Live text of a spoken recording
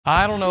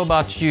I don't know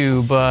about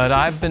you, but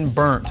I've been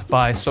burnt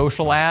by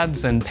social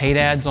ads and paid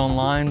ads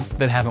online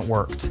that haven't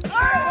worked.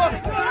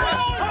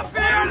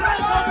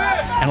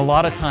 And a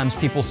lot of times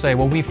people say,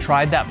 well, we've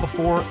tried that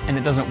before and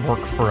it doesn't work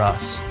for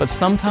us. But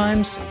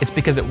sometimes it's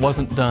because it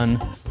wasn't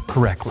done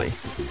correctly.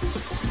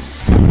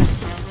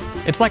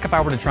 It's like if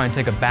I were to try and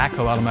take a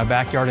backhoe out of my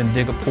backyard and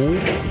dig a pool.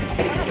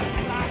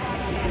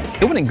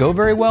 It wouldn't go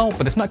very well,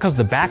 but it's not because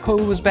the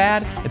backhoe was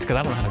bad, it's because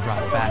I don't know how to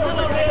drive a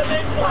backhoe.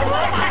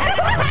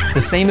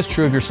 The same is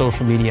true of your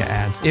social media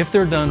ads. If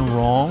they're done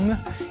wrong,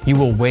 you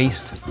will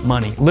waste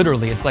money.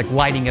 Literally, it's like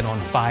lighting it on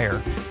fire.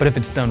 But if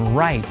it's done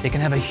right, it can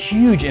have a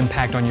huge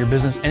impact on your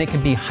business, and it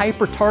can be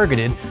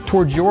hyper-targeted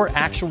towards your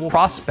actual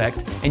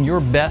prospect and your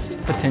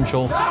best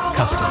potential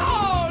customer.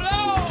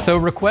 So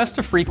request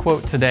a free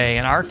quote today,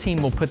 and our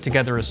team will put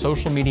together a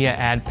social media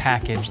ad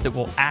package that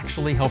will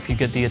actually help you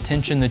get the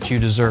attention that you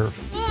deserve.